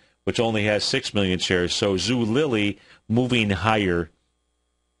down, which only has 6 million shares. So Zulily moving higher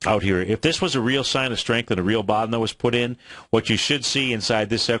out here. If this was a real sign of strength and a real bottom that was put in, what you should see inside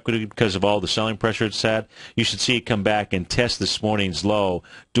this equity, because of all the selling pressure it's had, you should see it come back and test this morning's low,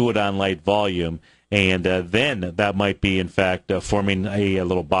 do it on light volume, and then that might be, in fact, forming a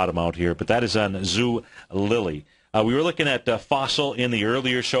little bottom out here. But that is on Zulily. We were looking at Fossil in the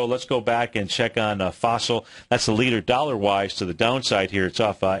earlier show. Let's go back and check on Fossil. That's the leader dollar-wise to the downside here. It's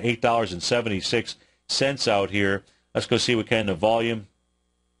off $8.76 out here. Let's go see what kind of volume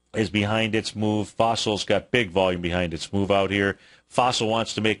is behind its move. Fossil's got big volume behind its move out here. Fossil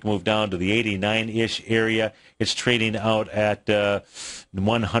wants to make a move down to the 89-ish area. It's trading out at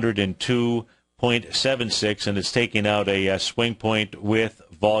 102.76, and it's taking out a swing point with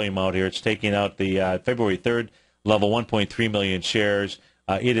volume out here. It's taking out the February 3rd level, 1.3 million shares.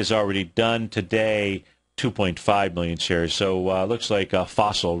 It is already done today, 2.5 million shares. So looks like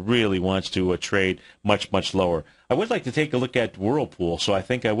Fossil really wants to trade much, much lower. I would like to take a look at Whirlpool, so I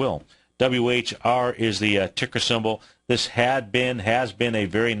think I will. WHR is the ticker symbol. This has been a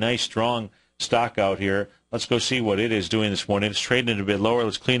very nice, strong stock out here. Let's go see what it is doing this morning. It's trading a bit lower.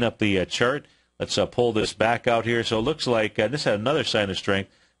 Let's clean up the chart. Let's pull this back out here. So it looks like this had another sign of strength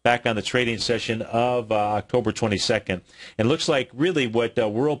back on the trading session of October 22nd. And it looks like really what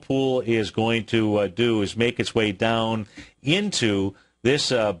Whirlpool is going to do is make its way down into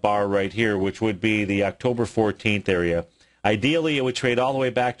this bar right here, which would be the October 14th area. Ideally, it would trade all the way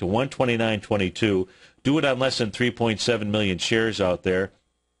back to 129.22. Do it on less than 3.7 million shares out there.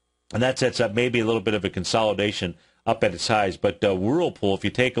 And that sets up maybe a little bit of a consolidation up at its highs. But Whirlpool, if you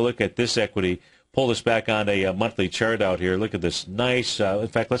take a look at this equity, pull this back on a monthly chart out here. Look at this nice, in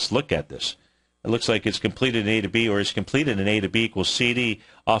fact, let's look at this. It looks like it's completed an A to B, or it's completed an A to B equals CD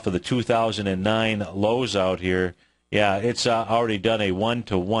off of the 2009 lows out here. Yeah, it's already done a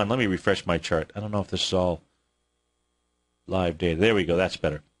 1-to-1. Let me refresh my chart. I don't know if this is all live data. There we go. That's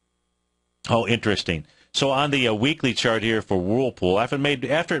better. Oh, interesting. So on the weekly chart here for Whirlpool, after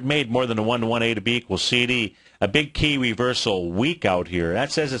it made more than a 1-to-1 A to B equals CD, a big key reversal weak out here.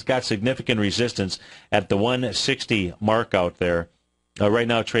 That says it's got significant resistance at the 160 mark out there. Right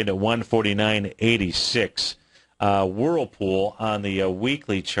now trading at 149.86. Whirlpool on the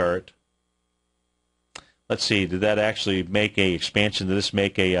weekly chart. Let's see, did that actually make a expansion? Did this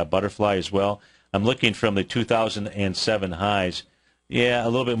make a butterfly as well? I'm looking from the 2007 highs. Yeah, a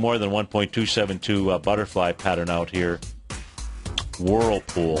little bit more than 1.272 butterfly pattern out here.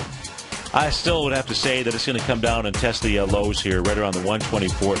 Whirlpool. I still would have to say that it's going to come down and test the lows here, right around the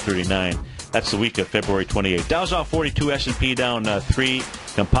 124.39. That's the week of February 28th. Dow's off 42, S&P down 3,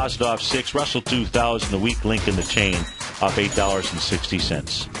 Composite off 6, Russell 2000, the weak link in the chain, off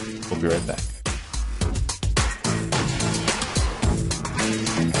 $8.60. We'll be right back.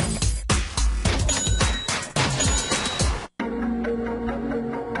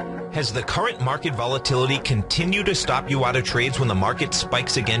 Has the current market volatility continued to stop you out of trades when the market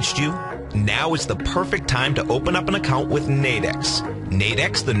spikes against you? Now is the perfect time to open up an account with Nadex.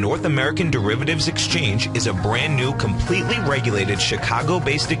 Nadex, the North American Derivatives Exchange, is a brand new, completely regulated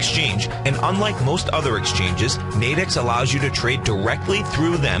Chicago-based exchange, and unlike most other exchanges, Nadex allows you to trade directly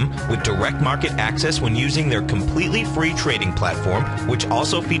through them with direct market access when using their completely free trading platform, which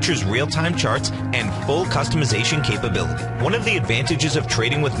also features real-time charts and full customization capability. One of the advantages of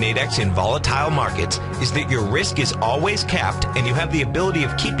trading with Nadex in volatile markets is that your risk is always capped and you have the ability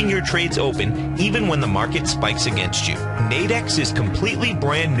of keeping your trades open even when the market spikes against you. Nadex is completely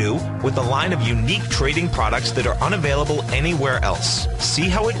brand new with a line of unique trading products that are unavailable anywhere else. See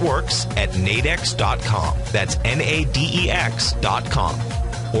how it works at nadex.com. That's Nadex.com.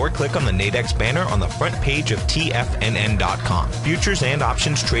 Or click on the Nadex banner on the front page of TFNN.com. Futures and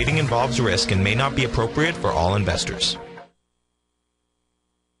options trading involves risk and may not be appropriate for all investors.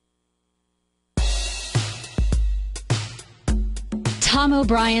 Tom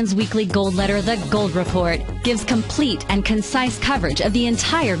O'Brien's weekly gold letter, The Gold Report, gives complete and concise coverage of the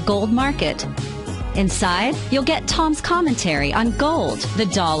entire gold market. Inside, you'll get Tom's commentary on gold, the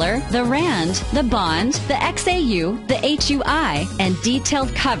dollar, the rand, the bond, the XAU, the HUI, and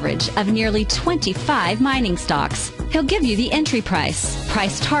detailed coverage of nearly 25 mining stocks. He'll give you the entry price,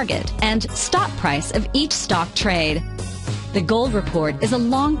 price target, and stop price of each stock trade. The Gold Report is a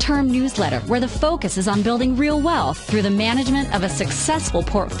long-term newsletter where the focus is on building real wealth through the management of a successful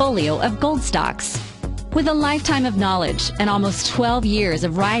portfolio of gold stocks. With a lifetime of knowledge and almost 12 years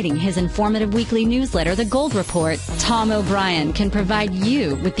of writing his informative weekly newsletter, The Gold Report, Tom O'Brien can provide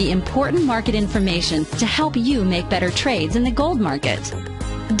you with the important market information to help you make better trades in the gold market.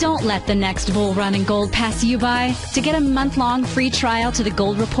 Don't let the next bull run in gold pass you by. To get a month-long free trial to The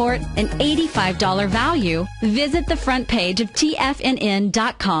Gold Report, an $85 value, visit the front page of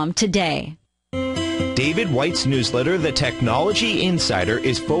TFNN.com today. David White's newsletter, The Technology Insider,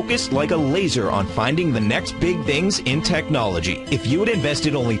 is focused like a laser on finding the next big things in technology. If you had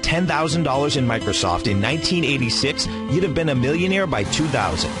invested only $10,000 in Microsoft in 1986, you'd have been a millionaire by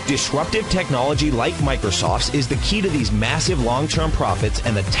 2000. Disruptive technology like Microsoft's is the key to these massive long-term profits,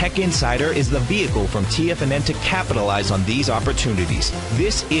 and the Tech Insider is the vehicle from TFNN to capitalize on these opportunities.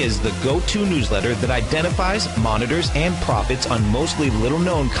 This is the go-to newsletter that identifies, monitors, and profits on mostly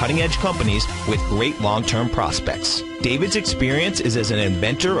little-known cutting-edge companies with great long-term prospects. David's experience is as an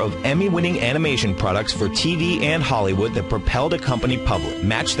inventor of Emmy-winning animation products for TV and Hollywood that propelled a company public.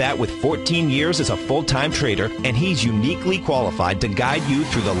 Match that with 14 years as a full-time trader, and he's uniquely qualified to guide you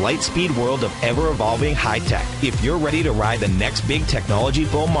through the light-speed world of ever-evolving high-tech. If you're ready to ride the next big technology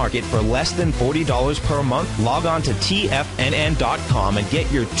bull market for less than $40 per month, log on to TFNN.com and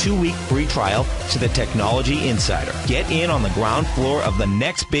get your 2-week free trial to the Technology Insider. Get in on the ground floor of the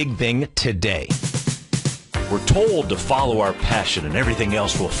next big thing today. We're told to follow our passion and everything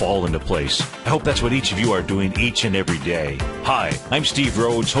else will fall into place. I hope that's what each of you are doing each and every day. Hi, I'm Steve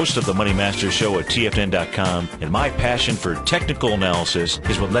Rhodes, host of the Money Master Show at TFNN.com, and my passion for technical analysis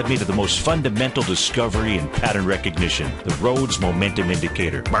is what led me to the most fundamental discovery in pattern recognition, the Rhodes Momentum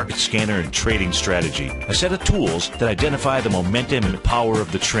Indicator, market scanner, and trading strategy. A set of tools that identify the momentum and power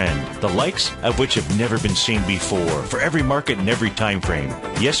of the trend, the likes of which have never been seen before, for every market and every time frame.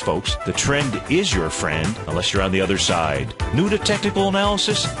 Yes, folks, the trend is your friend, unless you're on the other side. New to technical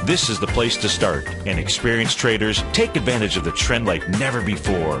analysis? This is the place to start. And experienced traders take advantage of the trend like never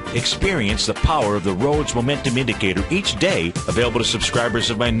before. Experience the power of the Rhodes Momentum Indicator each day, available to subscribers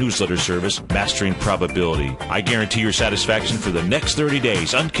of my newsletter service, Mastering Probability. I guarantee your satisfaction for the next 30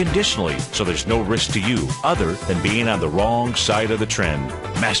 days unconditionally, so there's no risk to you other than being on the wrong side of the trend.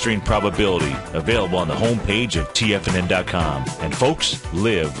 Mastering Probability, available on the homepage of TFNN.com. And folks,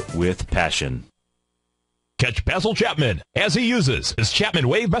 live with passion. Catch Basil Chapman as he uses his Chapman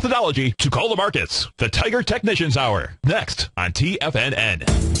Wave methodology to call the markets. The Tiger Technicians Hour, next on TFNN.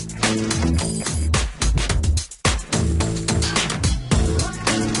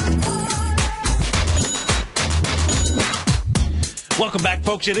 Welcome back,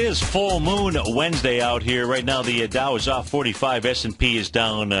 folks. It is Full Moon Wednesday out here. Right now, the Dow is off 45. S&P is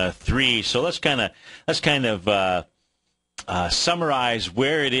down 3. So let's kind of summarize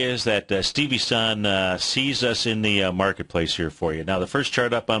where it is that Stevie Son sees us in the marketplace here for you. Now, the first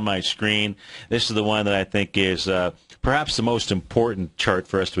chart up on my screen, this is the one that I think is perhaps the most important chart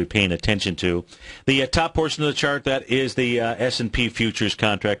for us to be paying attention to. The top portion of the chart, that is the S&P futures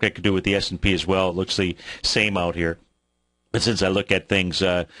contract. That could do with the S&P as well. It looks the same out here. But since I look at things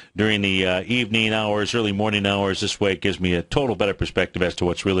during the evening hours, early morning hours, this way it gives me a total better perspective as to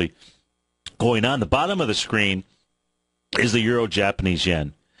what's really going on. The bottom of the screen is the Euro-Japanese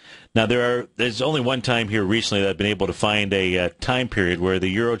yen. Now, there's only one time here recently that I've been able to find a time period where the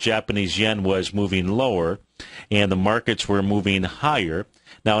Euro-Japanese yen was moving lower and the markets were moving higher.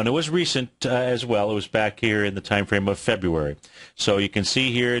 Now, and it was recent as well. It was back here in the time frame of February. So you can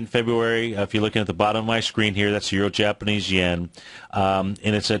see here in February, if you're looking at the bottom of my screen here, that's Euro-Japanese yen. And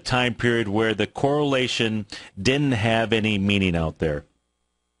it's a time period where the correlation didn't have any meaning out there.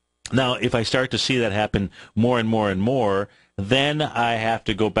 Now, if I start to see that happen more and more and more, then I have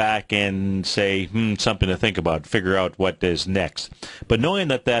to go back and say, something to think about, figure out what is next. But knowing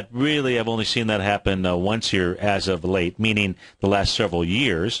that really I've only seen that happen once here as of late, meaning the last several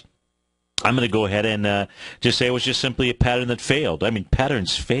years, I'm going to go ahead and just say it was just simply a pattern that failed. I mean,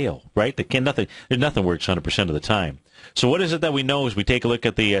 patterns fail, right? Nothing works 100% of the time. So what is it that we know as we take a look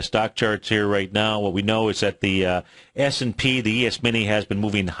at the stock charts here right now? What we know is that the S&P, the ES Mini, has been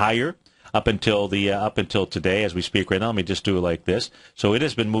moving higher up until today as we speak right now. Let me just do it like this. So it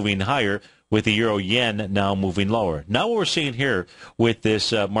has been moving higher, with the euro-yen now moving lower. Now what we're seeing here with this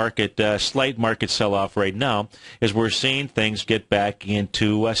slight market sell-off right now is we're seeing things get back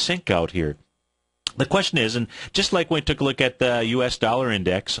into sync out here. The question is, and just like when we took a look at the U.S. dollar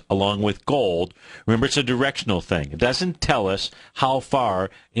index along with gold, remember it's a directional thing. It doesn't tell us how far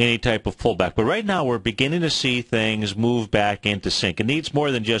any type of pullback. But right now we're beginning to see things move back into sync. It needs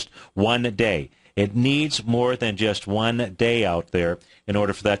more than just one day. It needs more than just one day out there in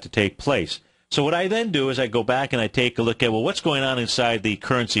order for that to take place. So what I then do is I go back and I take a look at, well, what's going on inside the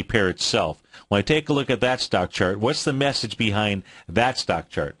currency pair itself? When I take a look at that stock chart, what's the message behind that stock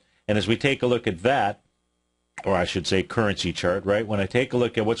chart? And as we take a look at that, or I should say currency chart, right? When I take a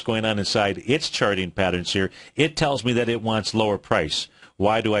look at what's going on inside its charting patterns here, it tells me that it wants lower price.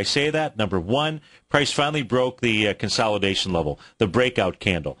 Why do I say that? Number one, price finally broke the consolidation level, the breakout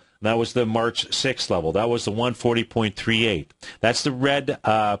candle. That was the March 6th level. That was the 140.38. That's the red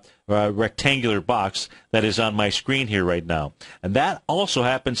rectangular box that is on my screen here right now. And that also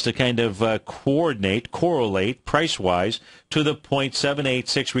happens to kind of correlate price-wise to the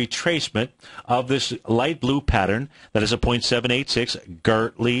 0.786 retracement of this light blue pattern that is a 0.786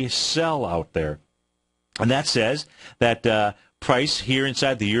 Gartley sell out there. And that says that price here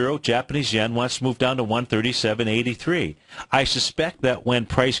inside the euro, Japanese yen, wants to move down to 137.83. I suspect that when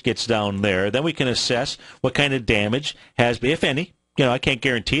price gets down there, then we can assess what kind of damage has, if any. I can't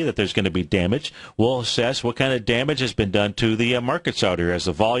guarantee that there's going to be damage. We'll assess what kind of damage has been done to the markets out here. Has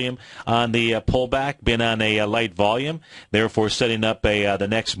the volume on the pullback been on a light volume, therefore setting up the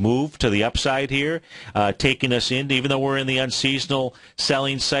next move to the upside here, taking us into, even though we're in the unseasonal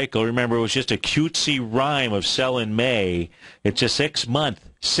selling cycle. Remember, it was just a cutesy rhyme of sell in May. It's a 6 month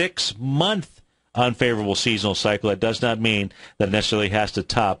unfavorable seasonal cycle. That does not mean that it necessarily has to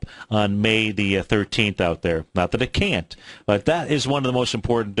top on May the 13th out there. Not that it can't, but that is one of the most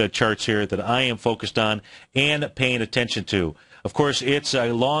important charts here that I am focused on and paying attention to. Of course, it's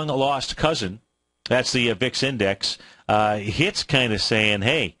a long-lost cousin. That's the VIX index. It's kind of saying,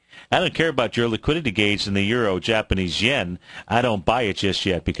 hey, I don't care about your liquidity gauge in the euro, Japanese yen. I don't buy it just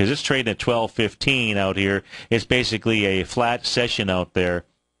yet because it's trading at 12.15 out here. It's basically a flat session out there.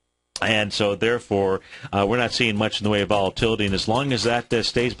 And so, therefore, we're not seeing much in the way of volatility. And as long as that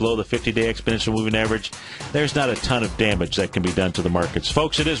stays below the 50-day exponential moving average, there's not a ton of damage that can be done to the markets.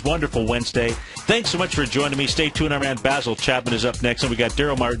 Folks, it is Wonderful Wednesday. Thanks so much for joining me. Stay tuned. Our man Basil Chapman is up next. And we got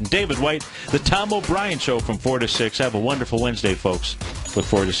Daryl Martin, David White, the Tom O'Brien Show from 4 to 6. Have a wonderful Wednesday, folks. Look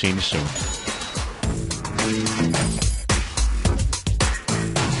forward to seeing you soon.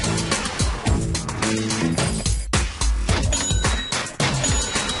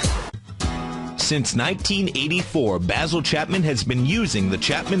 Since 1984, Basil Chapman has been using the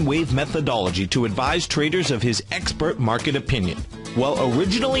Chapman Wave methodology to advise traders of his expert market opinion. While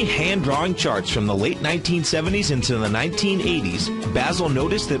originally hand-drawing charts from the late 1970s into the 1980s, Basil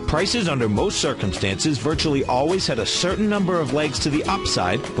noticed that prices under most circumstances virtually always had a certain number of legs to the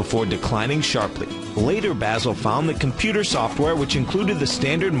upside before declining sharply. Later, Basil found that computer software, which included the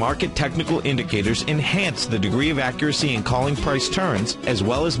standard market technical indicators, enhanced the degree of accuracy in calling price turns, as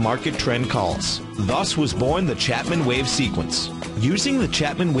well as market trend calls. Thus was born the Chapman Wave sequence. Using the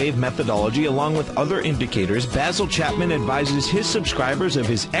Chapman Wave methodology along with other indicators, Basil Chapman advises his subscribers of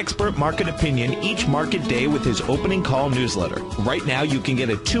his expert market opinion each market day with his opening call newsletter. Right now, you can get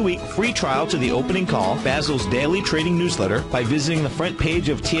a 2-week free trial to the opening call, Basil's daily trading newsletter, by visiting the front page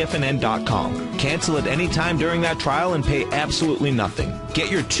of TFNN.com. Cancel at any time during that trial and pay absolutely nothing.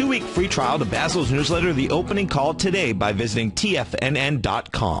 Get your 2-week free trial to Basil's newsletter, The Opening Call, today by visiting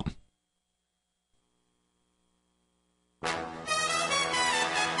TFNN.com.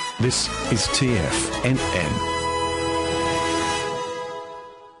 This is TFNN.